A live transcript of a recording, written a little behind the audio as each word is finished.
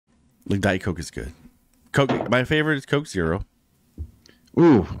Like Diet Coke is good. Coke. My favorite is Coke Zero.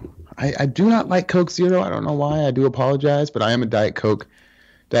 Ooh, I do not like Coke Zero. I don't know why. I do apologize, but I am a Diet Coke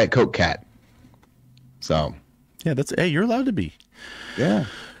cat. So Yeah, hey, you're allowed to be. yeah.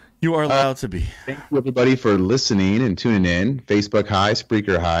 You are allowed to be. Thank you, everybody, for listening and tuning in. Facebook High,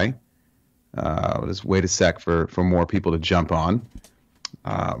 Spreaker High. Just wait a sec for more people to jump on.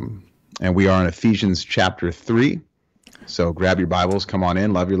 And we are in Ephesians chapter 3. So grab your Bibles, come on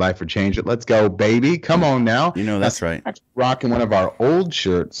in, love your life or change it. Let's go, baby. Come on now. You know that's right. Rocking one of our old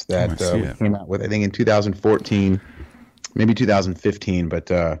shirts that we came out with, I think, in 2014, maybe 2015.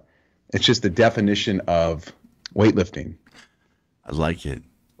 But it's just the definition of weightlifting. I like it.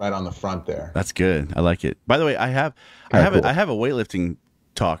 Right on the front there. That's good. I like it. By the way, I have a weightlifting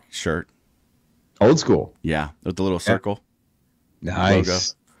talk shirt. Old school. Yeah, with the little circle. Nice. Logo.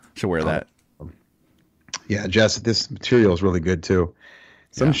 Should wear that. Yeah, Jess, this material is really good too.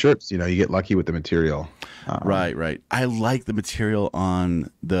 Some shirts, you get lucky with the material. Right. I like the material on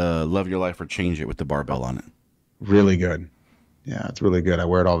the Love Your Life or Change It with the barbell on it. Really good. Yeah, it's really good. I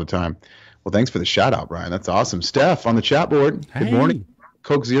wear it all the time. Well, thanks for the shout out, Brian. That's awesome. Steph on the chat board. Hey. Good morning.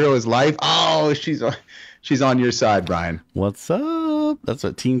 Coke Zero is life. Oh, she's on your side, Brian. What's up? That's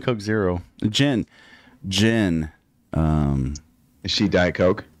a Team Coke Zero. Jen. Is she Diet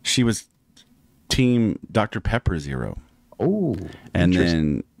Coke? She was Team Dr. Pepper Zero. Oh, and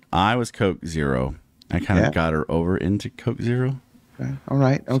then I was Coke Zero. I kind of got her over into Coke Zero. Okay. All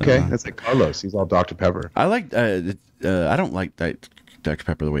right. Okay. That's like Carlos. He's all Dr. Pepper. I like. I don't like Dr.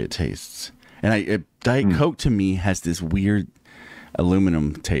 Pepper the way it tastes, and Diet Coke to me has this weird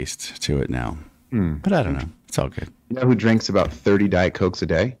aluminum taste to it now. But I don't know. It's all good. You know who drinks about 30 Diet Cokes a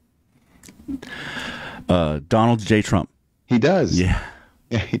day? Donald J. Trump. He does. Yeah,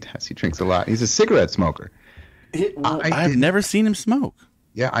 he does. He drinks a lot. He's a cigarette smoker. I've never seen him smoke.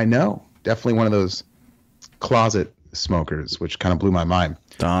 Yeah, I know. Definitely one of those closet smokers, which kind of blew my mind.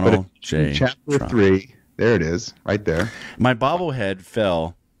 Donald J. Chapter Trump. 3. There it is, right there. My bobblehead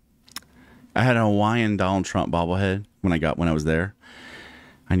fell. I had a Hawaiian Donald Trump bobblehead when I was there.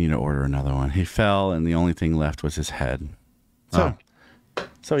 I need to order another one. He fell, and the only thing left was his head. So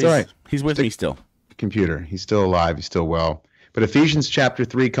he's with me still. Computer. He's still alive. He's still well. But Ephesians chapter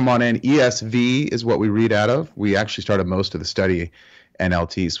 3, come on in. ESV is what we read out of. We actually started most of the study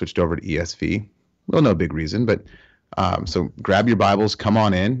NLT, switched over to ESV. Well, no big reason, but so grab your Bibles, come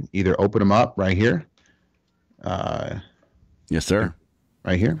on in. Either open them up right here. Yes, sir.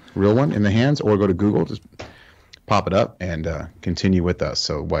 Right here, real one in the hands, or go to Google, just pop it up and continue with us.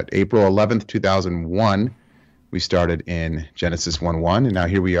 So April 11th, 2001, we started in Genesis 1:1, and now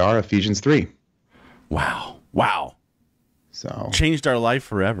here we are, Ephesians 3. Wow. So changed our life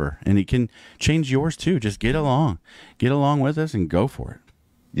forever, and it can change yours too. Just get along with us and go for it.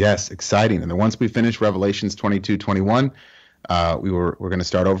 Yes, exciting. And then once we finish Revelations 22:21, we're going to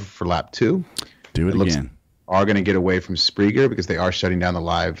start over for lap 2. Do it again. Are going to get away from Spreaker because they are shutting down the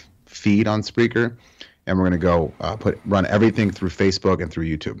live feed on Spreaker, and we're going to go run everything through Facebook and through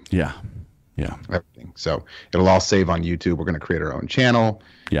YouTube. Yeah. Everything. So it'll all save on YouTube. We're going to create our own channel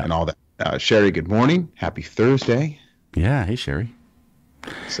and all that. Sherry, good morning. Happy Thursday. Yeah. Hey, Sherry.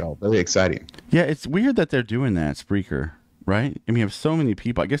 So very exciting. Yeah, it's weird that they're doing that, Spreaker, right? I mean, you have so many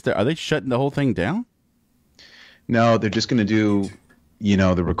people. I guess are they shutting the whole thing down? No, they're just going to do,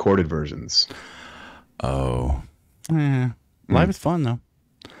 the recorded versions. Oh. Live is fun, though.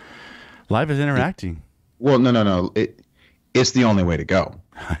 Live is interacting. Well, no. It's the only way to go.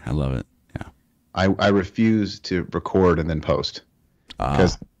 I love it. Yeah. I refuse to record and then post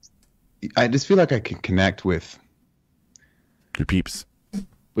because I just feel like I can connect with your peeps,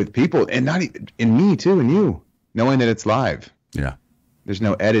 with people, and and me too, and you, knowing that it's live. Yeah. There's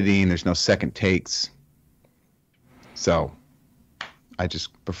no editing. There's no second takes. So I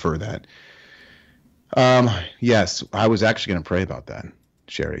just prefer that. Yes, I was actually going to pray about that,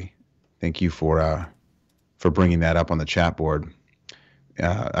 Sherry. Thank you for bringing that up on the chat board.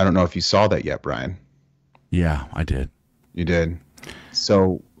 I don't know if you saw that yet, Brian. Yeah, I did. You did.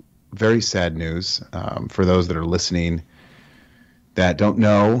 So very sad news for those that are listening that don't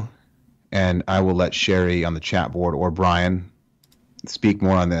know, and I will let Sherry on the chat board or Brian speak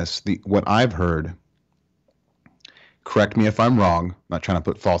more on this. What I've heard, correct me if I'm wrong, I'm not trying to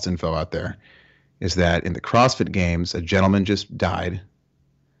put false info out there, is that in the CrossFit Games, a gentleman just died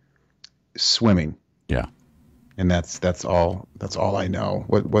swimming. Yeah. And that's all I know.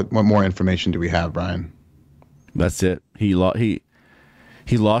 What more information do we have, Brian? That's it. He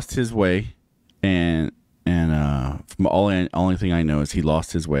lost his way, and from only thing I know is he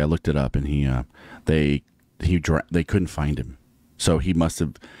lost his way. I looked it up, and they couldn't find him, so he must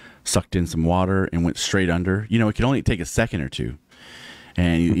have sucked in some water and went straight under. You know, it can only take a second or two.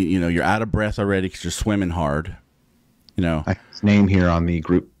 And, you know, you're out of breath already because you're swimming hard. You know. I have his name here on the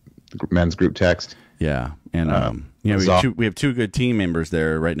men's group text. Yeah. And, you know, we have two good team members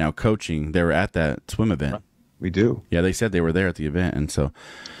there right now coaching. They were at that swim event. We do. Yeah, they said they were there at the event. And so,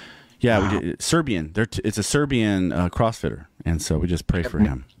 yeah, wow. We did. Serbian. It's a Serbian CrossFitter. And so we just pray for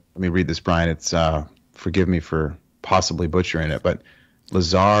him. Let me read this, Brian. It's, forgive me for possibly butchering it, but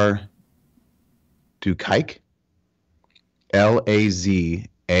Lazar Dukajc, Lazar.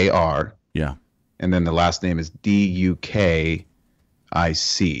 Yeah. And then the last name is Dukic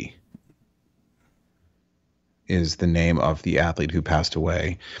is the name of the athlete who passed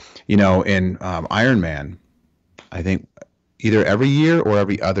away. You know, in Ironman, I think either every year or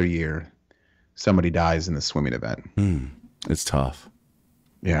every other year, somebody dies in the swimming event. It's tough.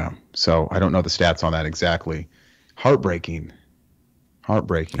 Yeah. So I don't know the stats on that exactly. Heartbreaking.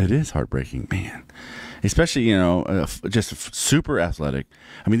 It is heartbreaking, man. Especially, you know, just super athletic.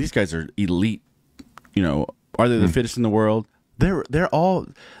 I mean, these guys are elite. You know, are they the fittest in the world? They're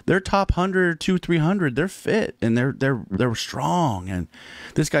top 100, 200, 300. They're fit and they're strong. And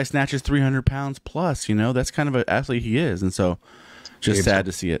this guy snatches 300 pounds plus. You know, that's kind of an athlete he is. And so, just sad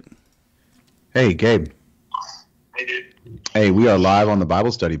to see it. Hey, Gabe. Hey, dude. Hey, we are live on the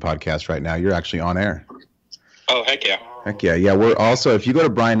Bible Study podcast right now. You're actually on air. Oh, heck yeah. Heck yeah. Yeah, we're also, if you go to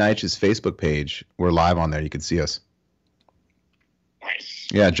Brian Neitsch's Facebook page, we're live on there. You can see us. Nice.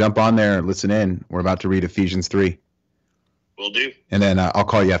 Yeah, jump on there, listen in. We're about to read Ephesians 3. Will do. And then I'll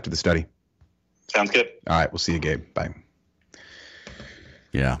call you after the study. Sounds good. All right, we'll see you, Gabe. Bye.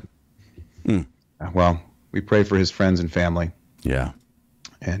 Yeah. Well, we pray for his friends and family. Yeah.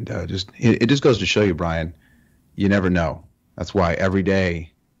 And it just goes to show you, Brian, you never know. That's why every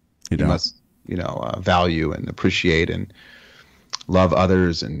day you must, value and appreciate and love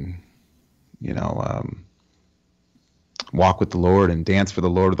others and, walk with the Lord and dance for the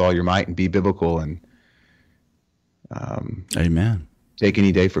Lord with all your might and be biblical and amen. Take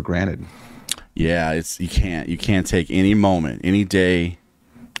any day for granted. Yeah, you can't take any moment, any day,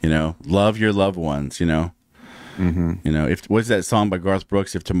 love your loved ones, Mm-hmm. What's that song by Garth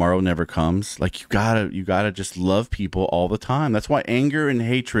Brooks, If Tomorrow Never Comes? Like you gotta just love people all the time. That's why anger and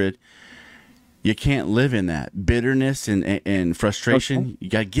hatred, you can't live in that. Bitterness and frustration, you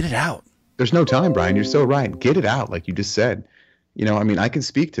gotta get it out. There's no time, Brian. You're so right. Get it out, like you just said. I can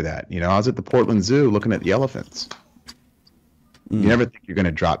speak to that. I was at the Portland Zoo looking at the elephants. You never think you're going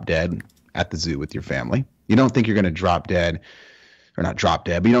to drop dead at the zoo with your family. You don't think you're going to drop dead, or not drop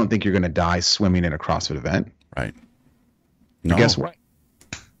dead, but you don't think you're going to die swimming in a CrossFit event. Right. No. But guess what?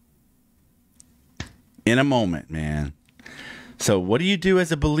 In a moment, man. So what do you do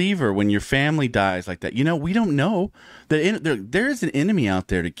as a believer when your family dies like that? We don't know. There is an enemy out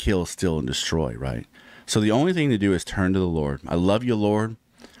there to kill, steal, and destroy, right? So the only thing to do is turn to the Lord. I love you, Lord.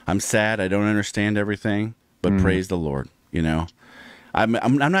 I'm sad. I don't understand everything, but praise the Lord, I'm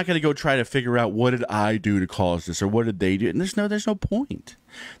not going to go try to figure out what did I do to cause this or what did they do. And there's no point.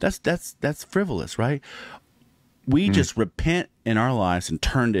 That's frivolous, right? We just repent in our lives and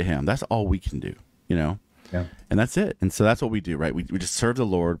turn to Him. That's all we can do, Yeah. And that's it. And so that's what we do, right? We just serve the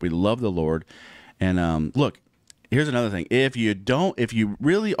Lord. We love the Lord. And look, here's another thing. If you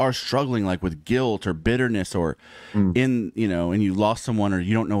really are struggling like with guilt or bitterness or and you lost someone or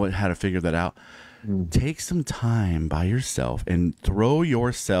you don't know how to figure that out, take some time by yourself and throw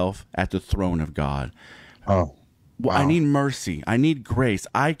yourself at the throne of God. Oh, wow. I need mercy. I need grace.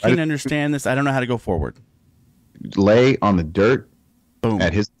 I can't understand this. I don't know how to go forward. Lay on the dirt. Boom.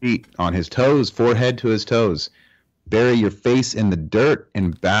 At his feet, on his toes, forehead to his toes. Bury your face in the dirt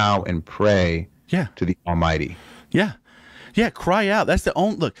and bow and pray to the Almighty. Yeah. Yeah, cry out. That's the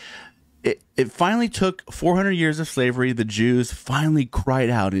only look. It finally took 400 years of slavery. The Jews finally cried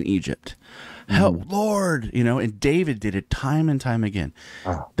out in Egypt. Help, Lord, and David did it time and time again.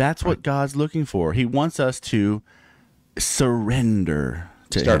 That's what God's looking for. He wants us to surrender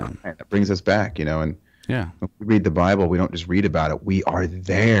to Him. That brings us back, and when we read the Bible, we don't just read about it. We are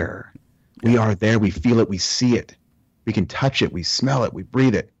there. We are there. We feel it. We see it. We can touch it. We smell it. We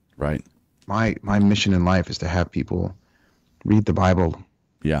breathe it. Right. My mission in life is to have people read the Bible.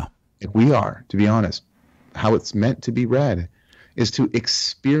 Yeah. Like we are, to be honest. How it's meant to be read is to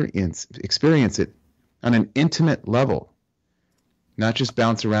experience it on an intimate level, not just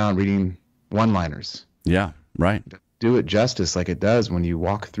bounce around reading one-liners. Yeah, right. Do it justice like it does when you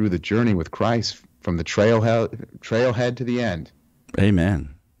walk through the journey with Christ from the trailhead to the end.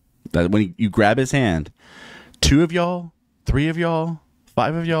 Amen. That when you grab His hand, 2 of y'all, 3 of y'all,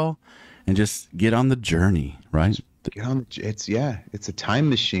 5 of y'all, and just get on the journey, right? Get on the, it's a time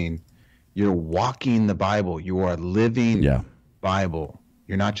machine. You're walking the Bible. You are living Bible.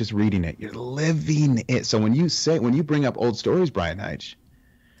 You're not just reading it. You're living it. So when you bring up old stories, Brian Neitsch,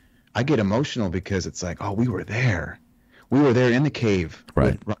 I get emotional because it's like, oh, we were there. We were there in the cave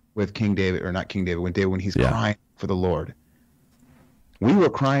with King David, or not King David, when he's crying for the Lord. We were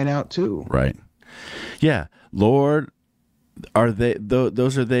crying out too. Right. Yeah. Lord,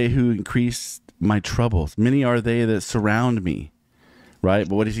 those are they who increase my troubles. Many are they that surround me. Right.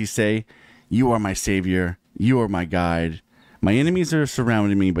 But what does he say? You are my savior. You are my guide. My enemies are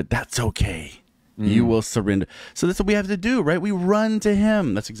surrounding me, but that's okay. You will surrender. So that's what we have to do, right? We run to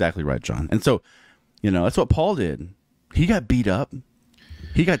him. That's exactly right, John. And so, that's what Paul did. He got beat up.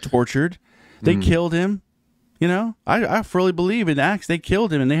 He got tortured. They killed him. I fully believe in Acts they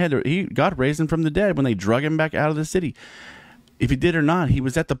killed him, and God raised him from the dead when they drug him back out of the city. If he did or not, he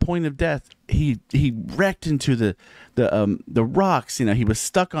was at the point of death. He wrecked into the rocks. He was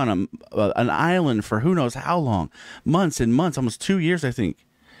stuck on an island for who knows how long, months and months, almost 2 years, I think.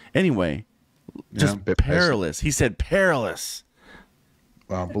 Anyway, just perilous. He said perilous.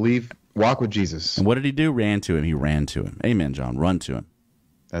 Well, walk with Jesus. And what did he do? Ran to him. He ran to him. Amen, John. Run to him.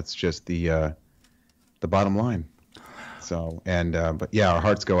 That's just the bottom line. So, but yeah, our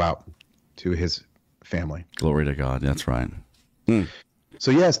hearts go out to his family. Glory to God. That's right.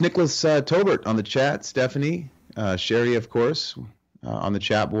 So yes, Nicholas Tobert on the chat, Stephanie, Sherry, of course, on the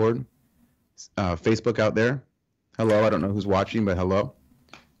chat board, Facebook out there. Hello, I don't know who's watching, but hello.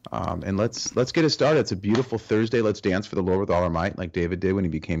 And let's get it started. It's a beautiful Thursday. Let's dance for the Lord with all our might, like David did when he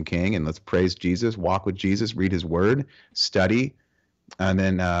became king, and let's praise Jesus, walk with Jesus, read his word, study, and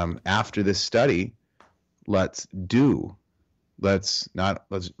then after this study, let's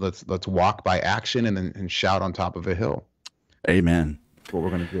walk by action and shout on top of a hill. Amen. That's what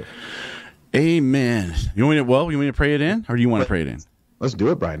we're going to do. Amen. You want me to pray it in, or do you want to pray it in? Let's do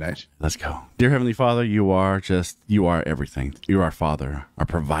it, Brian Neitsch. Let's go. Dear Heavenly Father, you are everything. You are our Father, our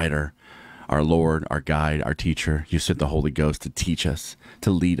provider, our Lord, our guide, our teacher. You sent the Holy Ghost to teach us, to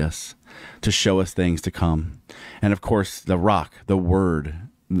lead us, to show us things to come. And of course, the rock, the word,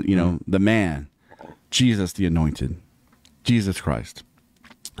 the man, Jesus the anointed, Jesus Christ.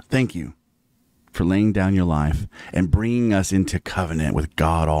 Thank you for laying down your life and bringing us into covenant with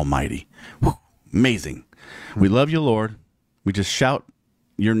God Almighty. Whew, amazing. We love you, Lord. We just shout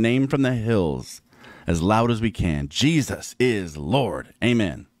your name from the hills as loud as we can. Jesus is Lord.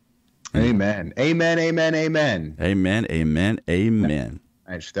 Amen. Amen. Amen. Amen. Amen. Amen. Amen. Amen.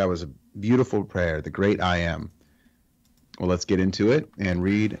 That was a beautiful prayer. The great I am. Well, let's get into it and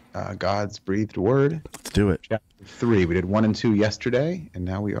read God's breathed word. Let's do it. Chapter 3. We did 1 and 2 yesterday, and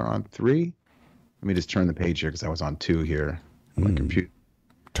now we are on 3. Let me just turn the page here because I was on 2 here on my computer.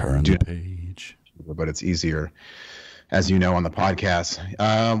 Turn the page. But it's easier, as you know, on the podcast.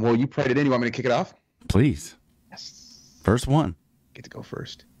 Well, you prayed it in. You want me to kick it off? Please. Yes. First one. Get to go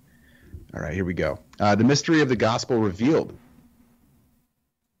first. All right, here we go. The mystery of the gospel revealed.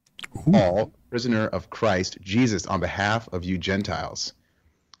 Paul, prisoner of Christ Jesus, on behalf of you Gentiles.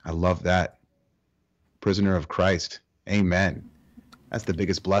 I love that. Prisoner of Christ. Amen. That's the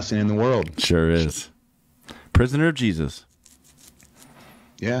biggest blessing in the world. Sure is. Prisoner of Jesus.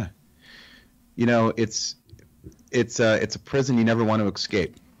 Yeah. It's a prison you never want to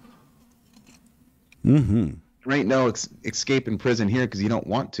escape. Mm-hmm. There ain't no escape in prison here because you don't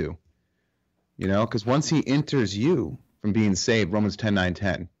want to. Because once he enters you from being saved, Romans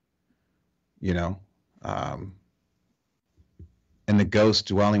 10:9-10, and the ghost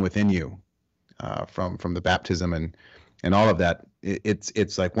dwelling within you from the baptism and all of that,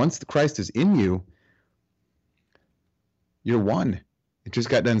 it's like once the Christ is in you, you're one. It just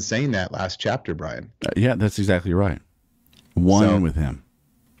got done saying that last chapter, Brian. Yeah, that's exactly right. One with him.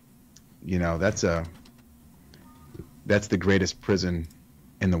 That's the greatest prison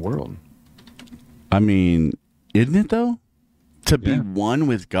in the world. I mean, isn't it though? To be one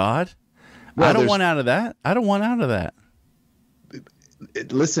with God? Well, I don't want out of that. I don't want out of that.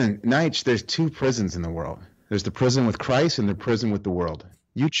 Listen, Neitsch, there's 2 prisons in the world. There's the prison with Christ and the prison with the world.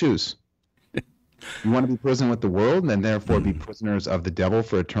 You choose. You want to be prison with the world and therefore be prisoners of the devil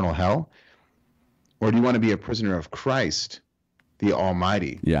for eternal hell? Or do you want to be a prisoner of Christ, the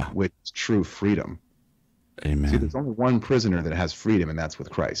Almighty, with true freedom? Amen. See, there's only one prisoner that has freedom, and that's with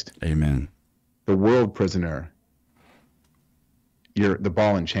Christ. Amen. The world prisoner, the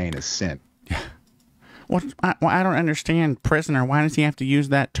ball and chain is sin. Yeah. Well, I don't understand prisoner. Why does he have to use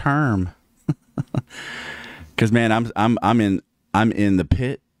that term? Because man, I'm in the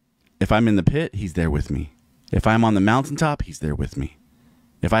pit. If I'm in the pit, he's there with me. If I'm on the mountaintop, he's there with me.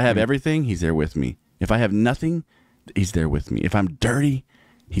 If I have everything, he's there with me. If I have nothing, He's there with me. If I'm dirty,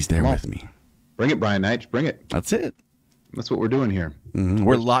 he's there with me. Bring it, Brian Neitsch. Bring it. That's it. That's what we're doing here. Mm-hmm.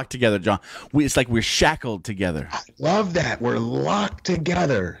 We're locked together, John. It's like we're shackled together. I love that. We're locked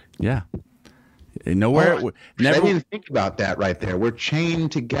together. Yeah. Nowhere. I Never. didn't even think about that right there. We're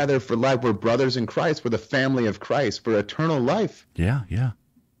chained together for life. We're brothers in Christ. We're the family of Christ for eternal life. Yeah, yeah.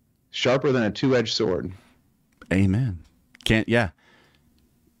 Sharper than a two-edged sword. Amen.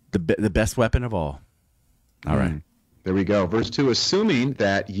 The best weapon of all. All right. There we go. Verse 2, assuming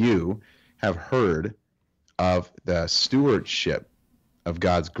that you have heard of the stewardship of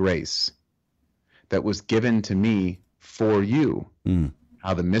God's grace that was given to me for you,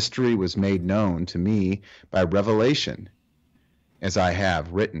 how the mystery was made known to me by revelation, as I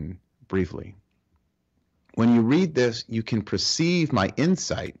have written briefly. When you read this, you can perceive my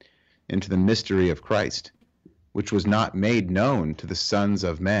insight into the mystery of Christ, which was not made known to the sons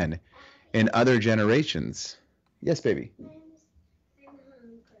of men in other generations. Yes, baby.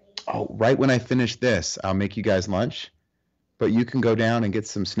 Oh, right when I finish this, I'll make you guys lunch, but you can go down and get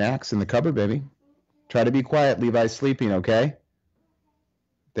some snacks in the cupboard, baby. Try to be quiet. Levi's sleeping, okay?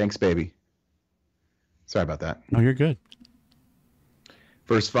 Thanks, baby. Sorry about that. No, you're good.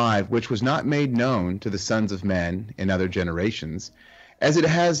 Verse 5, which was not made known to the sons of men in other generations, as it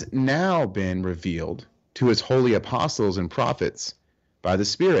has now been revealed to his holy apostles and prophets by the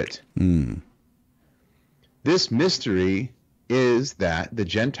Spirit. This mystery is that the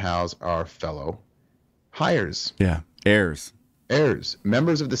Gentiles are fellow hires. Yeah. Heirs,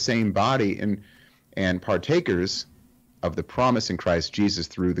 Members of the same body and partakers of the promise in Christ Jesus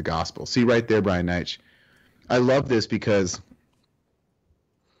through the gospel. See right there, Brian Neitsch. I love this because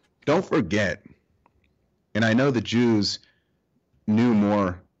don't forget, and I know the Jews knew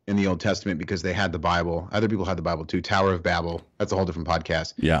more in the Old Testament because they had the Bible. Other people had the Bible too. Tower of Babel. That's a whole different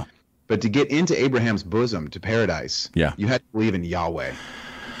podcast. Yeah. But to get into Abraham's bosom, to paradise, you had to believe in Yahweh,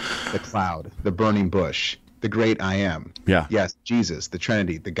 the cloud, the burning bush, the great I am. Yeah. Yes, Jesus, the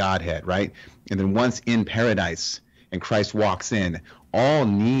Trinity, the Godhead, right? And then once in paradise and Christ walks in, all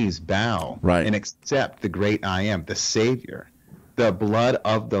knees bow and accept the great I am, the Savior, the blood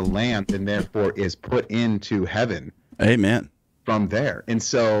of the Lamb, and therefore is put into heaven. Amen. From there. And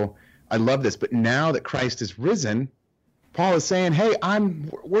so I love this. But now that Christ is risen, Paul is saying, hey,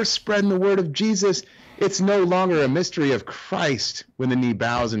 we're spreading the word of Jesus. It's no longer a mystery of Christ when the knee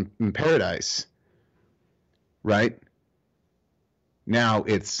bows in paradise. Right? Now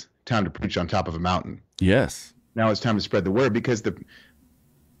it's time to preach on top of a mountain. Yes. Now it's time to spread the word because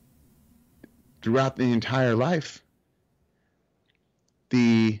throughout the entire life,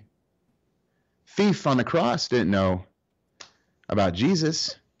 the thief on the cross didn't know about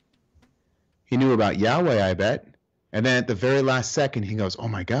Jesus. He knew about Yahweh, I bet. And then at the very last second, he goes, oh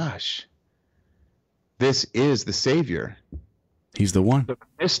my gosh, this is the Savior. He's the one. The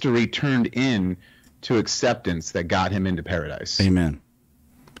mystery turned in to acceptance that got him into paradise. Amen.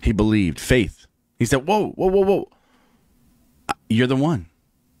 He believed. Faith. He said, whoa. You're the one.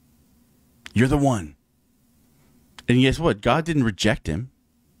 You're the one. And guess what? God didn't reject him.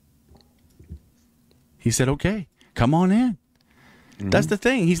 He said, okay, come on in. That's the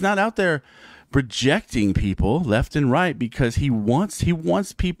thing. He's not out there rejecting people left and right because he wants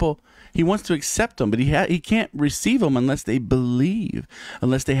people, he wants to accept them, but he can't receive them unless they believe,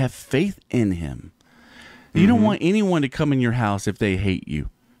 unless they have faith in him. You don't want anyone to come in your house if they hate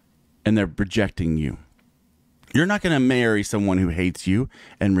you and they're rejecting you. You're not going to marry someone who hates you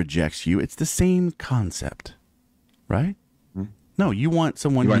and rejects you. It's the same concept, right? No, you want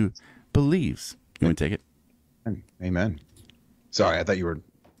someone who believes. You want to take it? Amen. Sorry, I thought you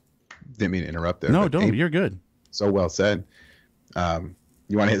didn't mean to interrupt there. No, don't. You're good. So well said.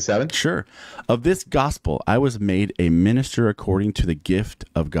 You want to hit 7? Sure. Of this gospel, I was made a minister according to the gift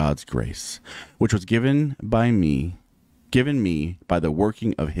of God's grace, which was given me by the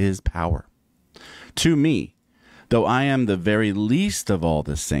working of his power. To me, though I am the very least of all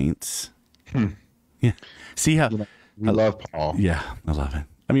the saints. Yeah. See how we love Paul. Yeah, I love it.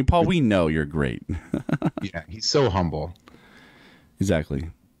 I mean, Paul, we know you're great. Yeah, he's so humble. Exactly.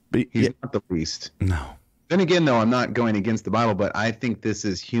 But he's not the least. No. Then again, though, I'm not going against the Bible, but I think this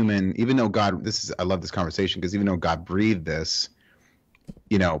is human. Even though I love this conversation because even though God breathed this,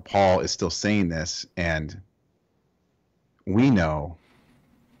 Paul is still saying this, and we know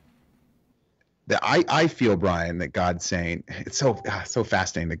that I feel, Brian, that God's saying, it's so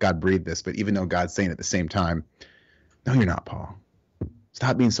fascinating that God breathed this, but even though God's saying at the same time, no, you're not, Paul.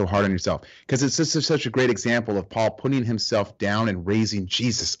 Stop being so hard on yourself. Because it's just such a great example of Paul putting himself down and raising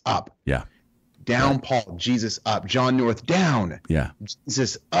Jesus up. Yeah. Down, Paul. Jesus up. John North down. Yeah.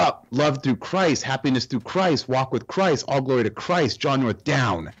 Jesus up. Love through Christ. Happiness through Christ. Walk with Christ. All glory to Christ. John North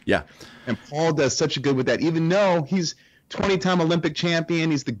down. Yeah. And Paul does such a good with that. Even though he's 20-time Olympic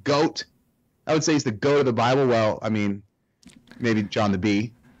champion, he's the GOAT. I would say he's the GOAT of the Bible. Well, I mean, maybe John the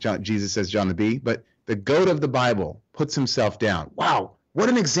B. Jesus says John the B. But the GOAT of the Bible puts himself down. Wow. What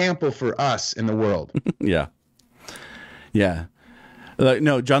an example for us in the world. Yeah. Yeah.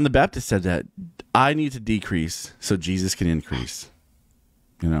 No, John the Baptist said that I need to decrease so Jesus can increase.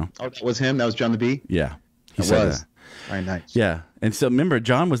 You know? Oh, that was him? That was John the B? Yeah. He said that. Very nice. Yeah. And so remember,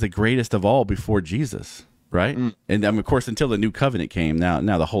 John was the greatest of all before Jesus, right? And of course, until the new covenant came, now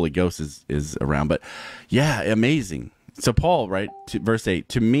the Holy Ghost is around. But yeah, amazing. So Paul, right, verse 8,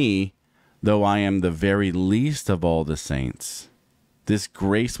 to me, though I am the very least of all the saints, this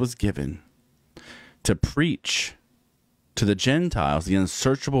grace was given to preach to the Gentiles the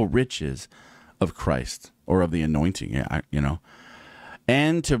unsearchable riches of Christ, or of the anointing,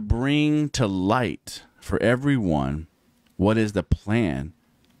 and to bring to light for everyone what is the plan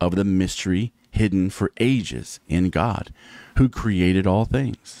of the mystery hidden for ages in God, who created all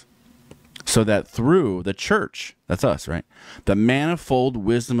things, so that through the church, that's us, right, the manifold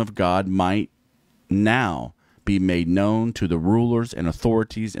wisdom of God might now be made known to the rulers and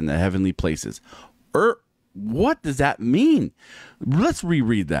authorities in the heavenly places. What does that mean? Let's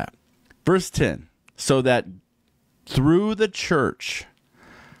reread that. Verse 10, so that through the church,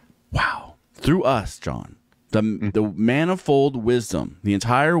 through us, John, the manifold wisdom, the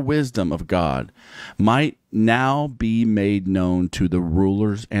entire wisdom of God might now be made known to the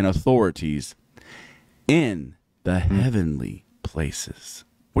rulers and authorities in the heavenly places.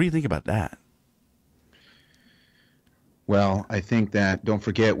 What do you think about that? Well, I think that, don't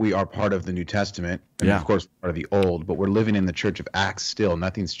forget, we are part of the New Testament, and of course part of the Old, but we're living in the Church of Acts still.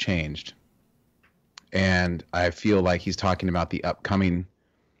 Nothing's changed. And I feel like he's talking about the upcoming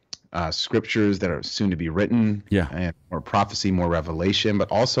scriptures that are soon to be written, and more prophecy, more revelation,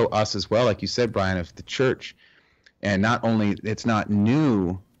 but also us as well, like you said, Brian, of the church. And not only, it's not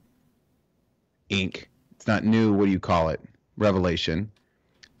new ink, it's not new, what do you call it, revelation,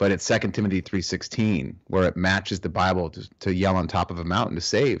 but it's 2 Timothy 3:16, where it matches the Bible to yell on top of a mountain to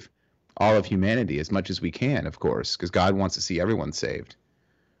save all of humanity as much as we can, of course, because God wants to see everyone saved.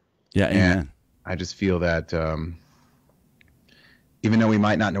 Yeah, amen. And I just feel that even though we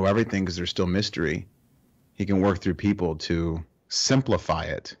might not know everything because there's still mystery, he can work through people to simplify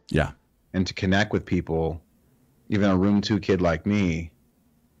it. Yeah. And to connect with people, even a room 2 kid like me,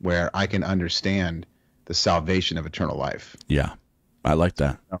 where I can understand the salvation of eternal life. Yeah. I like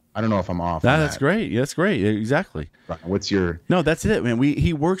that. I don't know if I'm off. That's great. That's great. Exactly. What's your... No, that's it, man.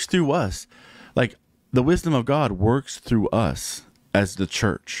 He works through us. Like, the wisdom of God works through us as the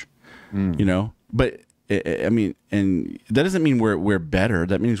church, but I mean, and that doesn't mean we're better.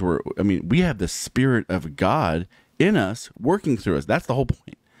 That means we have the Spirit of God in us working through us. That's the whole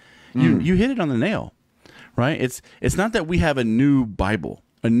point. You hit it on the nail, right? It's not that we have a new Bible,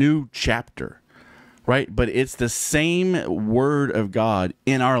 a new chapter, right? But it's the same Word of God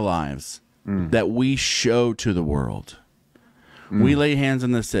in our lives that we show to the world. We lay hands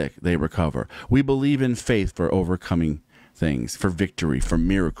on the sick, they recover. We believe in faith for overcoming things, for victory, for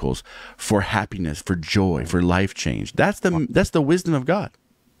miracles, for happiness, for joy, for life change. That's the wisdom of God.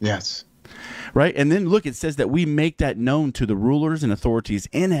 Yes. Right? And then look, it says that we make that known to the rulers and authorities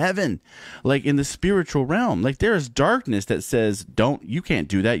in heaven, like in the spiritual realm. Like there is darkness that says, you can't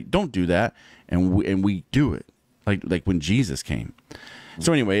do that. Don't do that. And we do it. Like when Jesus came.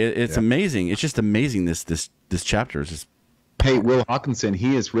 So anyway, it's amazing. It's just amazing. This chapter is just. Hey, Will Hawkinson,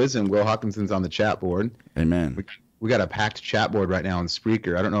 he is risen. Will Hawkinson's on the chat board. Amen. We got a packed chat board right now on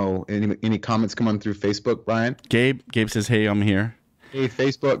Spreaker. I don't know, any comments come on through Facebook, Brian? Gabe says, hey, I'm here. Hey,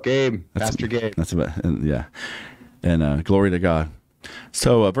 Facebook, Gabe. Pastor Gabe. That's about, yeah. And glory to God.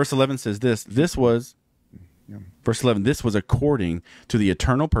 So verse 11 says this was according to the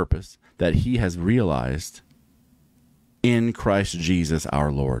eternal purpose that he has realized in Christ Jesus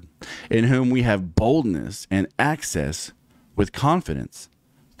our Lord, in whom we have boldness and access with confidence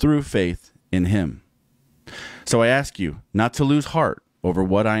through faith in him. So I ask you not to lose heart over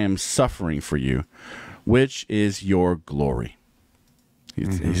what I am suffering for you, which is your glory.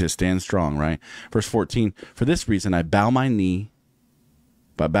 He says, stand strong, right? Verse 14, for this reason I bow my knees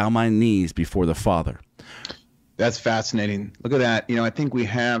before the Father. That's fascinating. Look at that. I think we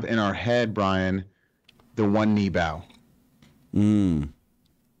have in our head, Brian, the one knee bow.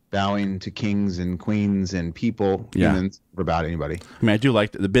 Bowing to kings and queens and people, humans, or about anybody. I mean, I do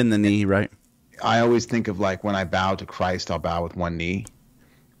like the bend the knee, right? I always think of like when I bow to Christ, I'll bow with one knee.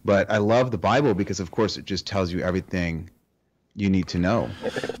 But I love the Bible because, of course, it just tells you everything you need to know.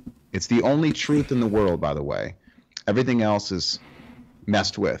 It's the only truth in the world, by the way. Everything else is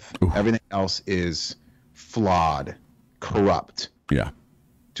messed with. Ooh. Everything else is flawed, corrupt. Yeah.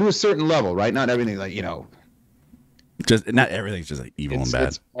 To a certain level, right? Not everything, Just not everything's just like evil and bad.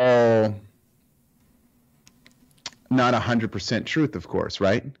 It's all not 100% truth, of course,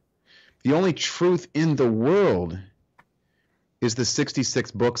 right? The only truth in the world is the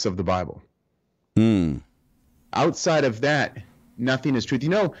 66 books of the Bible. Outside of that, nothing is truth.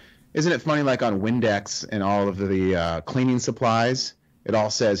 Isn't it funny, like on Windex and all of the cleaning supplies, it all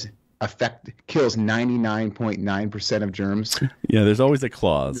says kills 99.9% of germs? Yeah, there's always a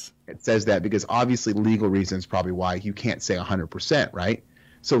clause. It says that because obviously legal reasons probably why you can't say 100%, right?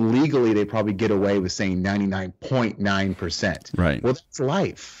 So legally they probably get away with saying 99.9%. Right. Well, that's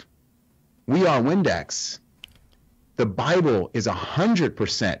life. We are Windex. The Bible is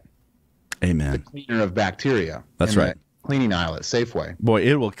 100% Amen. the cleaner of bacteria. That's right. Cleaning aisle at Safeway. Boy,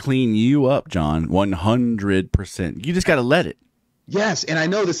 it will clean you up, John, 100%. You just got to let it. Yes, and I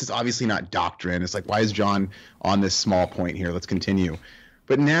know this is obviously not doctrine. It's like, why is John on this small point here? Let's continue.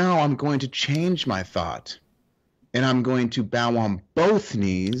 But now I'm going to change my thought, and I'm going to bow on both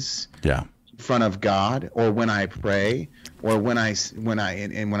knees in front of God, or when I pray, or when I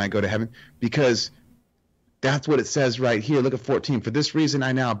go to heaven, because that's what it says right here. Look at 14. For this reason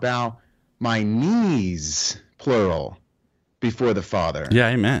I now bow my knees, plural, before the Father. Yeah,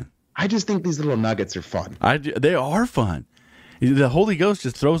 amen. I just think these little nuggets are fun. They are fun. The Holy Ghost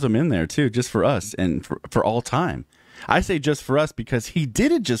just throws them in there too, just for us and for all time. I say just for us because he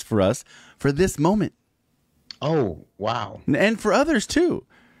did it just for us for this moment. Oh, wow. And for others too.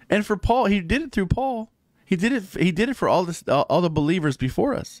 And for Paul, he did it through Paul. He did it for all the believers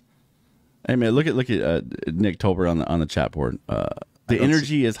before us. Hey man, look at Nick Tolbert on the chat board. The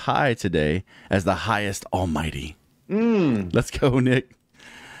energy is high today as the highest almighty. Let's go, Nick.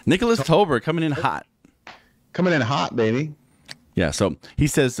 Nicholas Tolbert coming in hot. Coming in hot, baby. Yeah, so he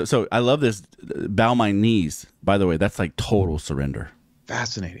says, so I love this, bow my knees. By the way, that's like total surrender.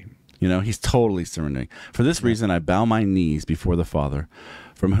 Fascinating. He's totally surrendering. For this reason, I bow my knees before the Father,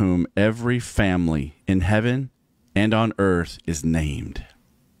 from whom every family in heaven and on earth is named.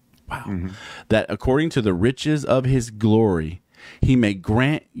 Wow. Mm-hmm. That according to the riches of his glory, he may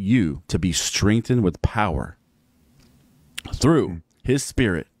grant you to be strengthened with power through his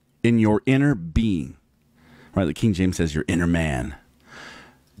Spirit in your inner being. Right, the King James says your inner man,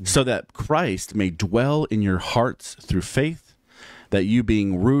 so that Christ may dwell in your hearts through faith, that you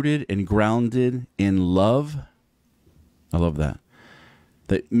being rooted and grounded in love, I love that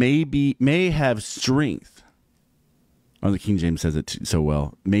may have strength, or the King James says it so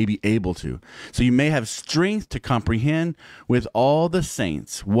well, may be able to. So you may have strength to comprehend with all the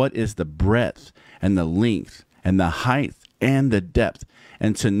saints what is the breadth and the length and the height and the depth,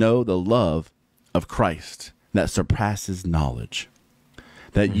 and to know the love of Christ that surpasses knowledge,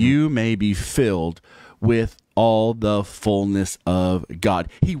 that you may be filled with all the fullness of God.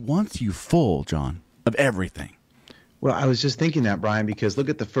 He wants you full, John, of everything. Well, I was just thinking that, Brian, because look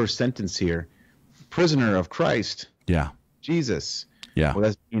at the first sentence here. Prisoner of Christ. Yeah. Jesus. Yeah. Well,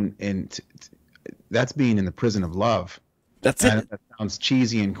 that's being in the prison of love. That's it. That sounds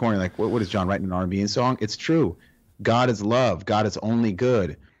cheesy and corny. Like, what is John writing an R&B song? It's true. God is love. God is only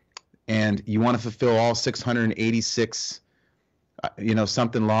good. And you want to fulfill all 686,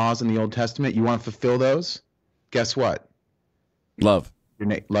 something laws in the Old Testament. You want to fulfill those? Guess what? Love.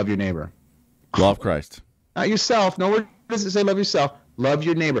 Love your neighbor. Love Christ. Not yourself. Nowhere does it say love yourself. Love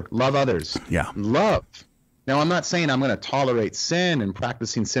your neighbor. Love others. Yeah. Love. Now, I'm not saying I'm going to tolerate sin and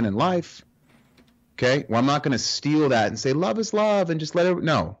practicing sin in life. Okay? Well, I'm not going to steal that and say love is love and just let it.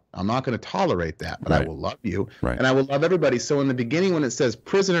 No, I'm not going to tolerate that. But I will love you. Right. And I will love everybody. So in the beginning, when it says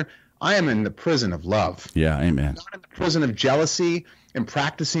prisoner, I am in the prison of love. Yeah, amen. I'm not in the prison of jealousy and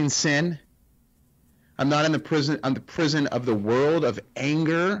practicing sin. I'm not in the prison. I'm the prison of the world of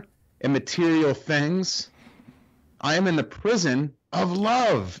anger and material things. I am in the prison of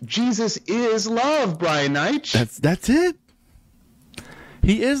love. Jesus is love, Brian Neitsch. That's it.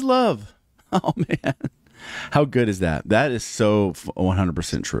 He is love. Oh man, how good is that? That is so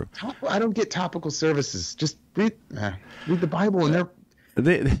 100% true. I don't get topical services. Just read the Bible, and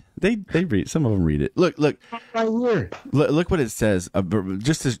they read. Some of them read it. Look right here. Look what it says.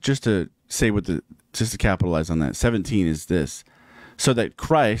 Just to say just to capitalize on that. 17 is this. So that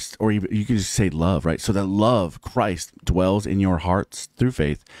Christ, or you could just say love, right? So that love, Christ, dwells in your hearts through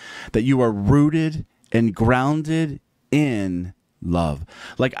faith, that you are rooted and grounded in love.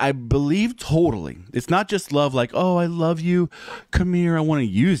 Like, I believe totally. It's not just love like, oh, I love you. Come here. I want to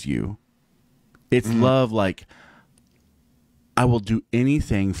use you. It's love like, I will do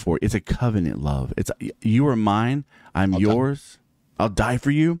anything for it. It's a covenant love. It's you are mine. I'm yours. I'll die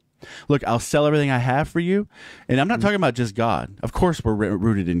for you. Look, I'll sell everything I have for you. And I'm not talking about just God. Of course, we're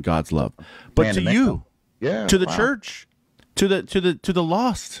rooted in God's love, but to you, to the church, to the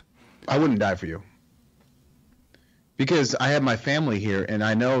lost. I wouldn't die for you because I have my family here, and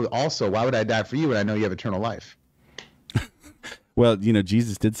I know also why would I die for you when I know you have eternal life. Well,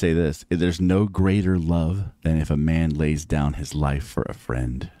 Jesus did say this: there's no greater love than if a man lays down his life for a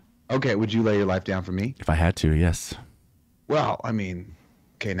friend. Okay, would you lay your life down for me? If I had to, yes. Well, I mean,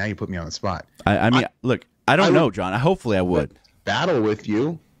 okay, now you put me on the spot. I mean, look, I don't know, John. Hopefully I would. Battle with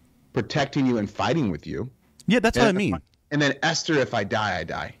you, protecting you and fighting with you. Yeah, that's what I mean. And then Esther, if I die, I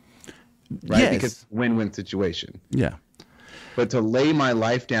die. Right? Yes. Because it's a win-win situation. Yeah. But to lay my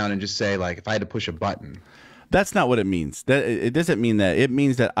life down and just say, like, if I had to push a button. That's not what it means. That it doesn't mean that. It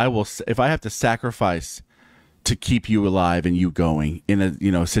means that I will, if I have to sacrifice to keep you alive and you going in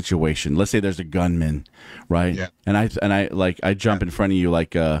a situation. Let's say there's a gunman, right? Yeah. And I jump in front of you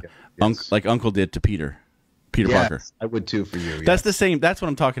like like Uncle did to Peter Parker. I would too for you. That's the same. That's what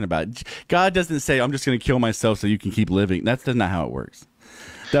I'm talking about. God doesn't say I'm just going to kill myself so you can keep living. That's not how it works.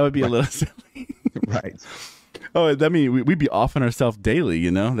 That would be a little silly. Right. Oh, I mean, we'd be offing ourselves daily,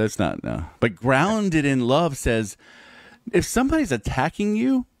 That's not, no. But grounded in love says, if somebody's attacking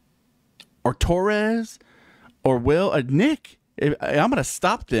you, or Torres, or Will, or Nick, I'm going to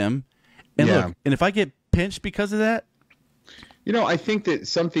stop them. And look, and if I get pinched because of that. I think that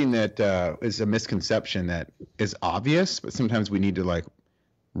something that is a misconception that is obvious, but sometimes we need to like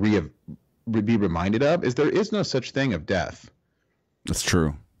be reminded of, is there is no such thing of death. That's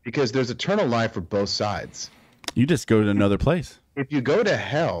true. Because there's eternal life for both sides. You just go to another place. If you go to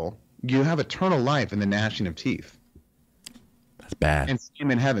hell, you have eternal life in the gnashing of teeth. That's bad. And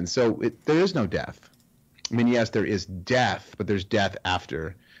same in heaven. So there is no death. I mean, yes, there is death, but there's death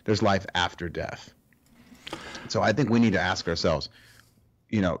after. There's life after death. So I think we need to ask ourselves,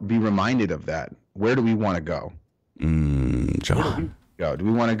 be reminded of that. Where do we want to go? John. Do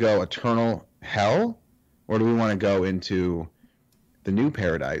we want to go eternal hell, or do we want to go into the new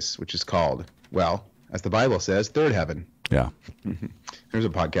paradise, which is called, well, as the Bible says, third heaven? Yeah. Here's a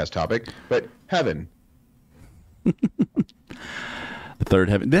podcast topic, but heaven. The third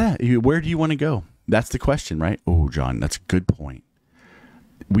heaven. Yeah. Where do you want to go? That's the question, right? Oh, John, that's a good point.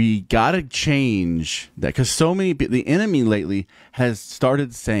 We got to change that because the enemy lately has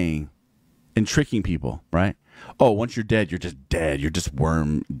started saying and tricking people, right? Oh, once you're dead, you're just dead. You're just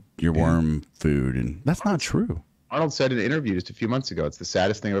worm food. And that's not true. Arnold said in an interview just a few months ago, it's the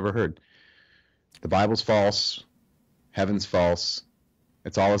saddest thing I've ever heard. The Bible's false. Heaven's false.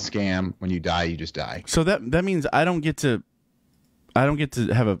 It's all a scam. When you die, you just die. So that means I don't get to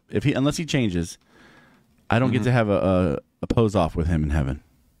have unless he changes, I don't get to have a pose off with him in heaven.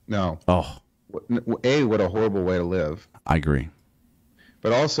 No. Oh. What a horrible way to live. I agree.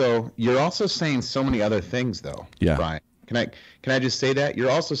 But also, you're also saying so many other things, though. Yeah. Brian. Can I just say that?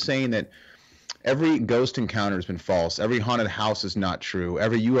 You're also saying that every ghost encounter has been false. Every haunted house is not true.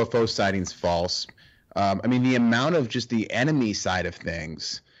 Every UFO sighting's false. I mean, the amount of just the enemy side of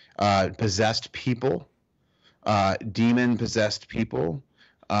things, possessed people, demon-possessed people,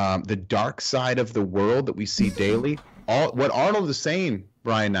 the dark side of the world that we see daily. What Arnold is saying,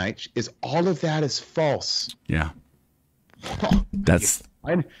 Brian Neitsch, is all of that is false. Yeah. There's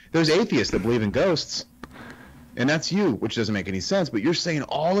atheists that believe in ghosts, and that's you, which doesn't make any sense, but you're saying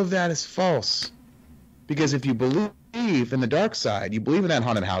all of that is false. Because if you believe in the dark side, you believe in that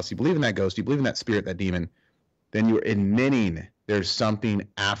haunted house, you believe in that ghost, you believe in that spirit, that demon, then you're admitting there's something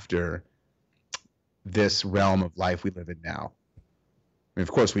after this realm of life we live in now. I mean,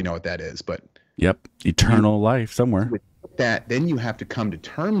 of course, we know what that is, but... Yep, eternal life somewhere. With that, then you have to come to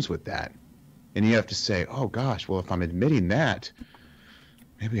terms with that. And you have to say, oh, gosh, well, if I'm admitting that,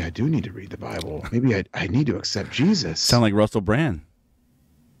 maybe I do need to read the Bible. Maybe I need to accept Jesus. Sound like Russell Brand.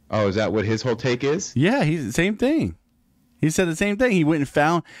 Oh, is that what his whole take is? Yeah, he's the same thing. He said the same thing. He went and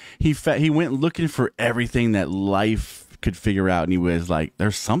found, he went looking for everything that life could figure out. And he was like,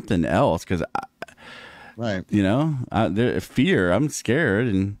 there's something else. Because, right. Fear, I'm scared.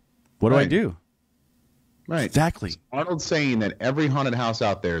 And what do I do? Right. Exactly. Arnold's saying that every haunted house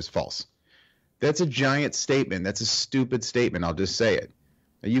out there is false. That's a giant statement. That's a stupid statement. I'll just say it.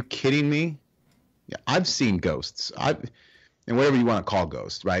 Are you kidding me? Yeah, I've seen ghosts. And whatever you want to call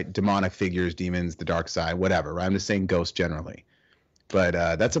ghosts, right? Demonic figures, demons, the dark side, whatever. Right? I'm just saying ghosts generally. But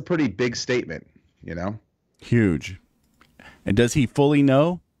that's a pretty big statement, Huge. And does he fully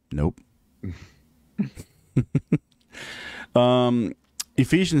know? Nope.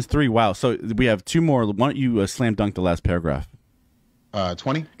 Ephesians 3. Wow. So we have two more. Why don't you slam dunk the last paragraph?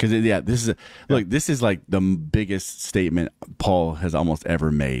 20? Because, look, this is like the biggest statement Paul has almost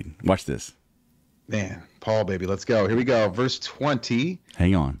ever made. Watch this. Man, Paul, baby, let's go. Here we go. Verse 20.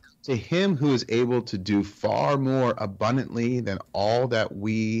 Hang on. To him who is able to do far more abundantly than all that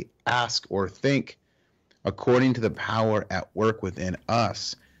we ask or think, according to the power at work within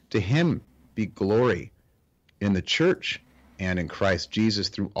us. To him be glory in the church and in Christ Jesus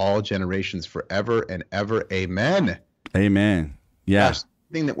through all generations forever and ever. Amen. Amen. Yeah. Gosh, the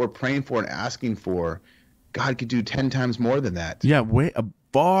thing that we're praying for and asking for, God could do 10 times more than that. Yeah,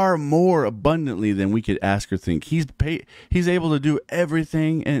 far more abundantly than we could ask or think. He's able to do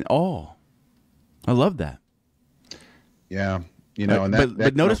everything and all. I love that. Yeah.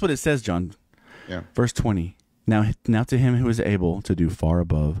 But notice what it says, John. Yeah. Verse 20. Now to him who is able to do far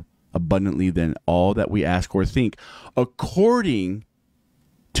abundantly than all that we ask or think, according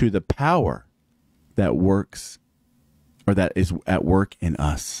to the power that works or that is at work in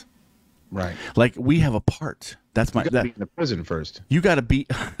us. Right. Like we have a part. That's you gotta be in the prison first. You got to be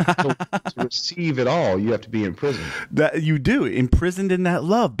to receive it all. You have to be in prison. That you do, imprisoned in that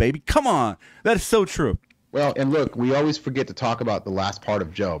love, baby. Come on, that is so true. Well, and look, we always forget to talk about the last part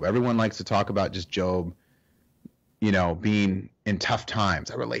of Job. Everyone likes to talk about just Job, being in tough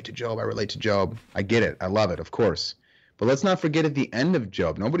times. I relate to Job. I get it. I love it, of course. But let's not forget at the end of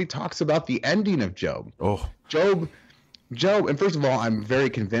Job. Nobody talks about the ending of Job. Oh, Job, and first of all, I'm very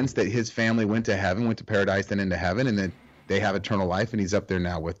convinced that his family went to heaven, went to paradise, then into heaven, and then they have eternal life, and he's up there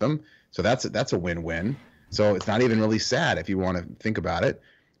now with them. So that's a win-win. So it's not even really sad if you want to think about it.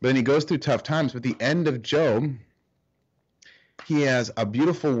 But then he goes through tough times. But the end of Job, he has a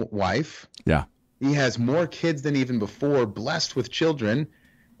beautiful wife. Yeah. He has more kids than even before, blessed with children,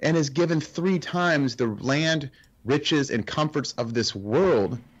 and is given 3 times the land, riches, and comforts of this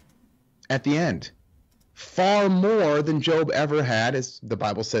world at the end. Far more than Job ever had, as the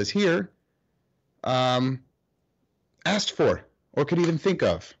Bible says here, asked for or could even think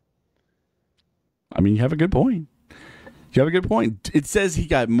of. I mean, you have a good point. It says he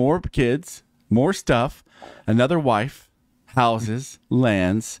got more kids, more stuff, another wife, houses,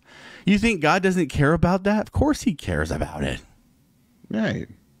 lands. You think God doesn't care about that? Of course he cares about it. Right.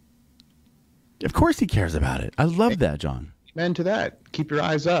 Of course he cares about it. I love that, John. Amen to that. Keep your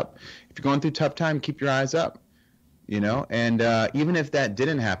eyes up. If you're going through tough time, keep your eyes up. And even if that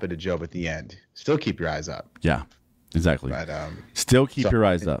didn't happen to Job at the end, still keep your eyes up. Yeah, exactly. But still keep your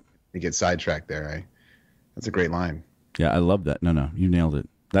eyes up. You get sidetracked there, right? That's a great line. Yeah, I love that. No, you nailed it.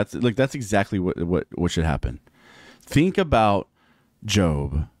 That's exactly what should happen. Think about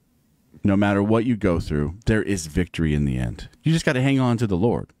Job. No matter what you go through, there is victory in the end. You just got to hang on to the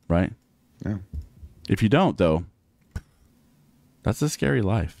Lord, right? Yeah. If you don't, though, that's a scary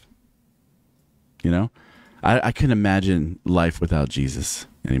life. I couldn't imagine life without Jesus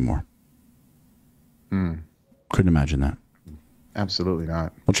anymore. Couldn't imagine that. Absolutely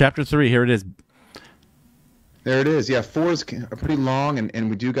not. Well, chapter 3, here it is. There it is. Yeah, 4 is pretty long, and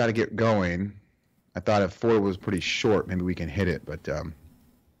we do got to get going. I thought if 4 was pretty short, maybe we can hit it, but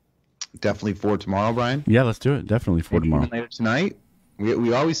definitely 4 tomorrow, Brian. Yeah, let's do it. Definitely 4 tomorrow. Later tonight.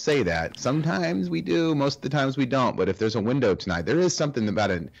 We always say that. Sometimes we do, most of the times we don't. But if there's a window tonight, there is something about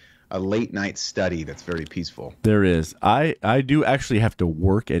a late night study that's very peaceful. There is. I do actually have to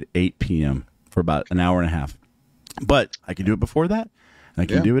work at 8 p.m. for about an hour and a half. But I can do it before that, and I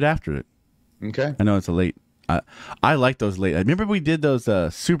can do it after it. Okay. I know it's a late. I like those late. I remember we did those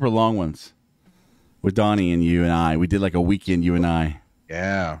super long ones with Donnie and you and I. We did like a weekend, you and I.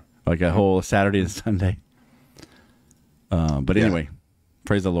 Yeah. Like a whole Saturday and Sunday. But anyway,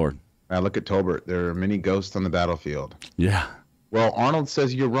 praise the Lord. Now look at Tolbert. There are many ghosts on the battlefield. Yeah. Well, Arnold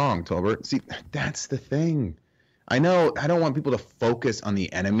says you're wrong, Tolbert. See, that's the thing. I know I don't want people to focus on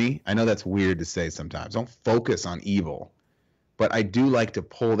the enemy. I know that's weird to say sometimes. Don't focus on evil. But I do like to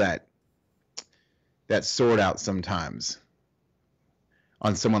pull that sword out sometimes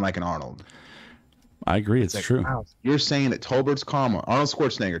on someone like an Arnold. I agree. It's true. Wow. You're saying that Tolbert's calm. Arnold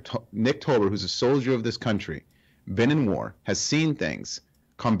Schwarzenegger, Nick Tolbert, who's a soldier of this country, been in war, has seen things,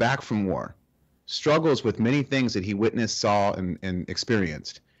 come back from war, struggles with many things that he witnessed, saw, and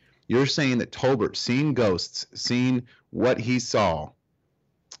experienced. You're saying that Tolbert, seeing ghosts, seeing what he saw,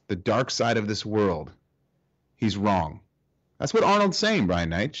 the dark side of this world, he's wrong. That's what Arnold's saying,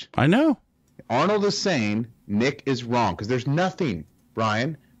 Brian Neitsch. I know. Arnold is saying Nick is wrong because there's nothing,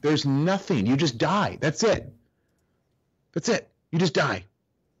 Brian. There's nothing. You just die. That's it. That's it. You just die.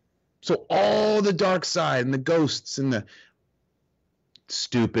 So all the dark side and the ghosts and the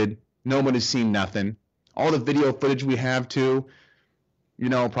stupid. Nobody's seen nothing. All the video footage we have too,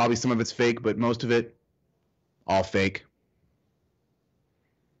 probably some of it's fake, but most of it, all fake.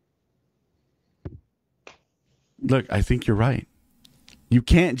 Look, I think you're right. You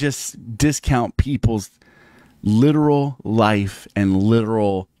can't just discount people's literal life and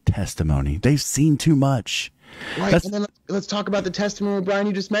literal testimony. They've seen too much. Right, and then let's talk about the testimony, Brian,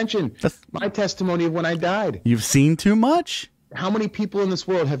 you just mentioned. My testimony of when I died. You've seen too much? How many people in this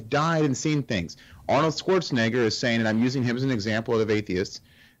world have died and seen things? Arnold Schwarzenegger is saying, and I'm using him as an example of atheists,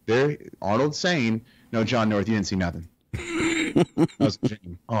 Arnold's saying, no, John North, you didn't see nothing. That was a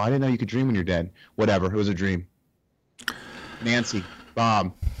dream. Oh, I didn't know you could dream when you're dead. Whatever, it was a dream. Nancy,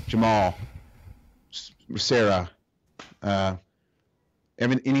 Bob, Jamal, Sarah,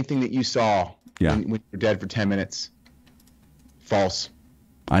 anything that you saw when you're dead for 10 minutes, false.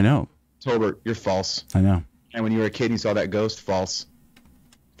 I know. Tolbert, you're false. I know. And when you were a kid and you saw that ghost, false.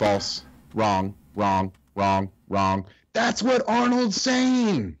 False. Wrong. Wrong. Wrong. Wrong. That's what Arnold's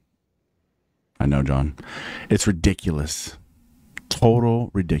saying. I know, John. It's ridiculous. Total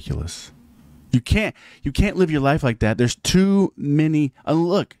ridiculous. You can't live your life like that. There's too many.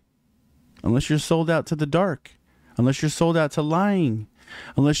 Look, unless you're sold out to the dark, unless you're sold out to lying,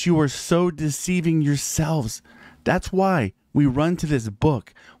 unless you are so deceiving yourselves. That's why we run to this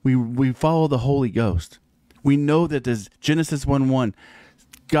book. We follow the Holy Ghost. We know that there's Genesis 1:1.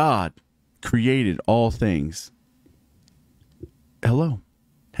 God created all things. Hello.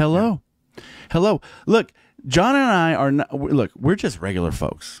 Look, John and I are not. Look, we're just regular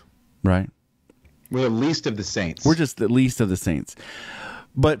folks, right? We're the least of the saints. We're just the least of the saints.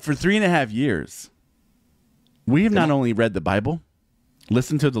 But for 3.5 years, we have not only read the Bible,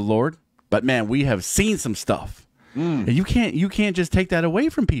 listened to the Lord, but man, we have seen some stuff. And you can't just take that away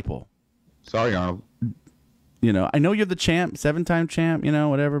from people. Sorry, Arnold. I know you're the champ, 7-time champ,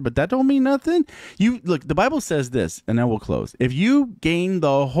 whatever, but that don't mean nothing. Look, the Bible says this, and then we'll close. If you gain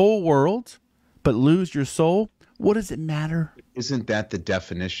the whole world but lose your soul, what does it matter? Isn't that the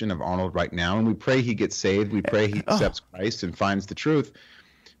definition of Arnold right now? And we pray he gets saved. We pray he accepts Christ and finds the truth.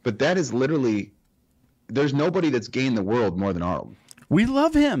 But that is literally, there's nobody that's gained the world more than Arnold. We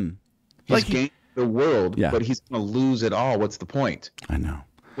love him. He's gained the world, but he's going to lose it all. What's the point? I know.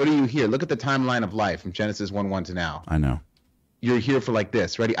 What do you hear? Look at the timeline of life from Genesis 1:1 to now. I know. You're here for like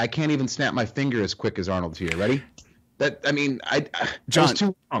this. Ready? I can't even snap my finger as quick as Arnold's here. Ready? John, was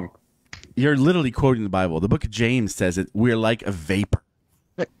too long. You're literally quoting the Bible. The book of James says it. We're like a vapor.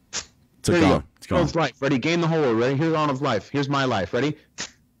 So there you go. It's gone. Arnold's life. Ready? Gain the whole world. Ready? Here's Arnold's life. Here's my life. Ready?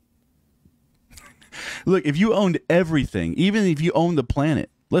 Look, if you owned everything, even if you owned the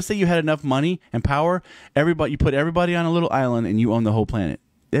planet, let's say you had enough money and power, you put everybody on a little island and you own the whole planet.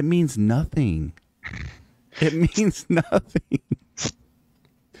 It means nothing. It means nothing.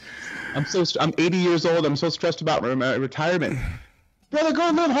 I'm 80 years old. I'm so stressed about my retirement. Brother, go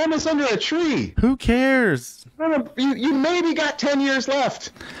live homeless under a tree. Who cares? You maybe got 10 years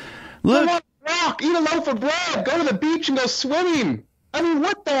left. Look. Go on a rock, eat a loaf of bread, go to the beach and go swimming. I mean,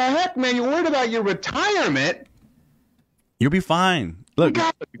 what the heck, man? You're worried about your retirement? You'll be fine. Look.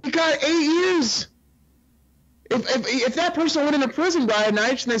 You got 8 years. If that person went into prison, Brian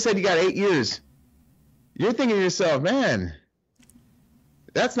Neitsch, and they said you got 8 years, you're thinking to yourself, man,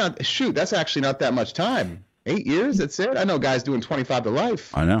 that's actually not that much time. 8 years, that's it? I know guys doing 25 to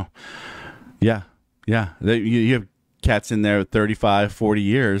life. I know. Yeah. You have cats in there 35, 40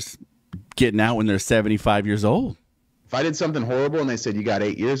 years getting out when they're 75 years old. If I did something horrible and they said you got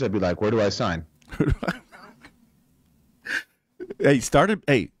 8 years, I'd be like, where do I sign?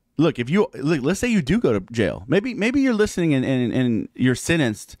 Look, let's say you do go to jail. Maybe you're listening and you're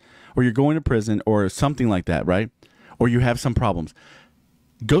sentenced or you're going to prison or something like that, right? Or you have some problems.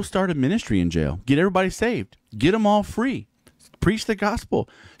 Go start a ministry in jail. Get everybody saved. Get them all free. Preach the gospel.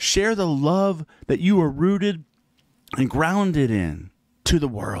 Share the love that you are rooted and grounded in to the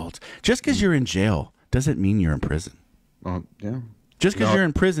world. Just because you're in jail doesn't mean you're in prison. Yeah. Just because you're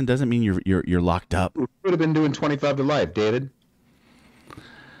in prison doesn't mean you're locked up. We would have been doing 25 to life, David.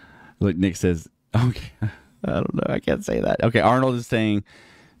 Look, Nick says, okay, I don't know. I can't say that. Okay, Arnold is saying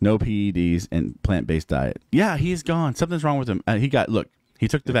no PEDs and plant-based diet. Yeah, he's gone. Something's wrong with him. He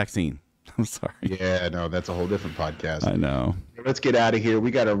took the vaccine. I'm sorry. Yeah, no, that's a whole different podcast. I know. Let's get out of here.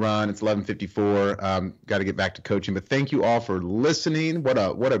 We got to run. It's 11:54. Got to get back to coaching. But thank you all for listening. What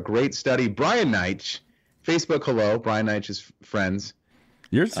a great study. Brian Neitsch, Facebook, hello. Brian Neitsch's friends.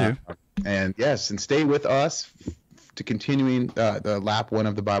 Yours too. And yes, and stay with us to continuing the lap 1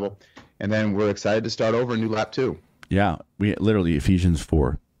 of the Bible. And then we're excited to start over a new lap 2. Yeah, we literally Ephesians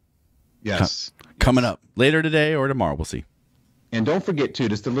 4. Yes. Coming up later today or tomorrow. We'll see. And don't forget, too,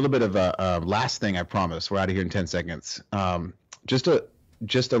 just a little bit of a last thing, I promise. We're out of here in 10 seconds. Just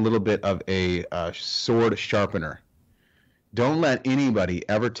a little bit of a sword sharpener. Don't let anybody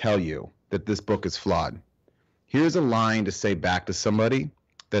ever tell you that this book is flawed. Here's a line to say back to somebody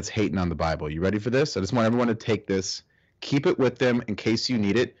that's hating on the Bible. You ready for this? I just want everyone to take this. Keep it with them in case you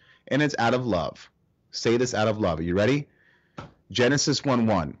need it. And it's out of love. Say this out of love. Are you ready? Genesis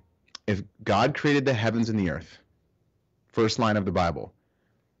 1:1. If God created the heavens and the earth, first line of the Bible,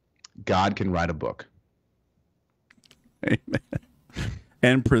 God can write a book. Amen.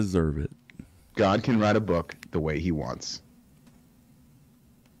 And preserve it. God can write a book the way he wants.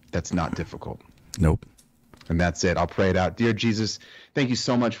 That's not difficult. Nope. And that's it. I'll pray it out. Dear Jesus, thank you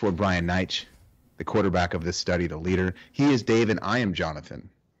so much for Brian Neitsch, the quarterback of this study, the leader. He is Dave and I am Jonathan.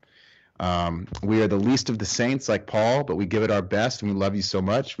 We are the least of the saints like Paul, but we give it our best and we love you so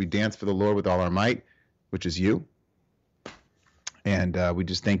much. We dance for the Lord with all our might, which is you. And we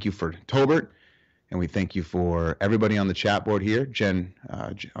just thank you for Tolbert, and we thank you for everybody on the chat board here. Jen,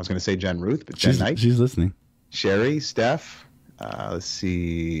 I was going to say Jen Ruth, but Jen Knight. She's listening. Sherry, Steph. Let's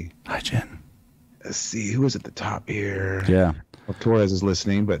see. Hi, Jen. Let's see. Who is at the top here? Yeah. Well, Torres is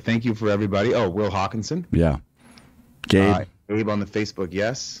listening, but thank you for everybody. Oh, Will Hawkinson. Yeah. Gabe. Gabe on the Facebook,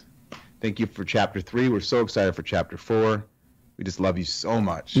 yes. Thank you for Chapter 3. We're so excited for Chapter 4. We just love you so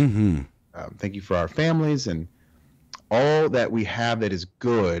much. Mm-hmm. Thank you for our families, and all that we have that is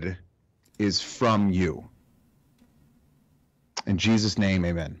good is from you. In Jesus' name,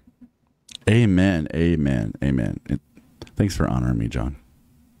 amen. Amen. Amen. Amen. Thanks for honoring me, John.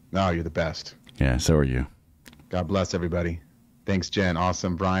 No, you're the best. Yeah, so are you. God bless everybody. Thanks, Jen.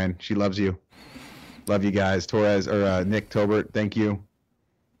 Awesome. Brian, she loves you. Love you guys. Torres or Nick Tolbert, thank you.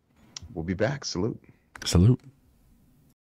 We'll be back. Salute. Salute.